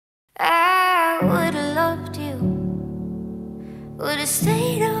would've loved you, would've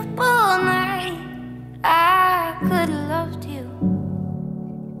stayed up all night. I could've loved you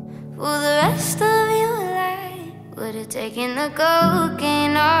for the rest of your life. Would've taken the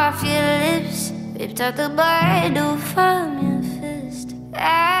cocaine off your lips, ripped out the bottle from your fist.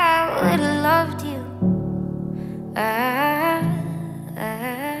 I would've loved you. Yeah.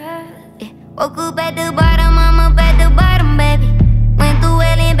 Woke up at the bottom, I'm up at the bottom, baby. Went through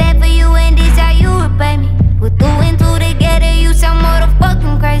hell and back for you, and this how you repay me. We're through and through together, you sound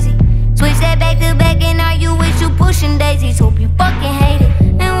motherfucking crazy. Switch that back to back, and now you wish you pushing daisies. Hope you fucking hate it.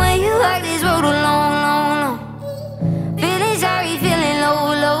 And when you walk this road alone, long, feeling sorry, feeling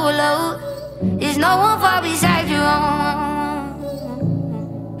low, low, low. There's no one far beside you.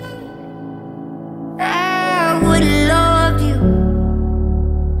 I would've loved you,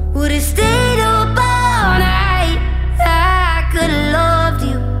 would've stayed up all night. I could've loved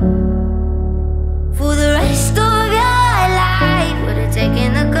you for the rest of your life. Would've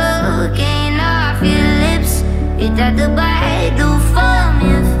taken the cocaine off your lips, ripped out the bottle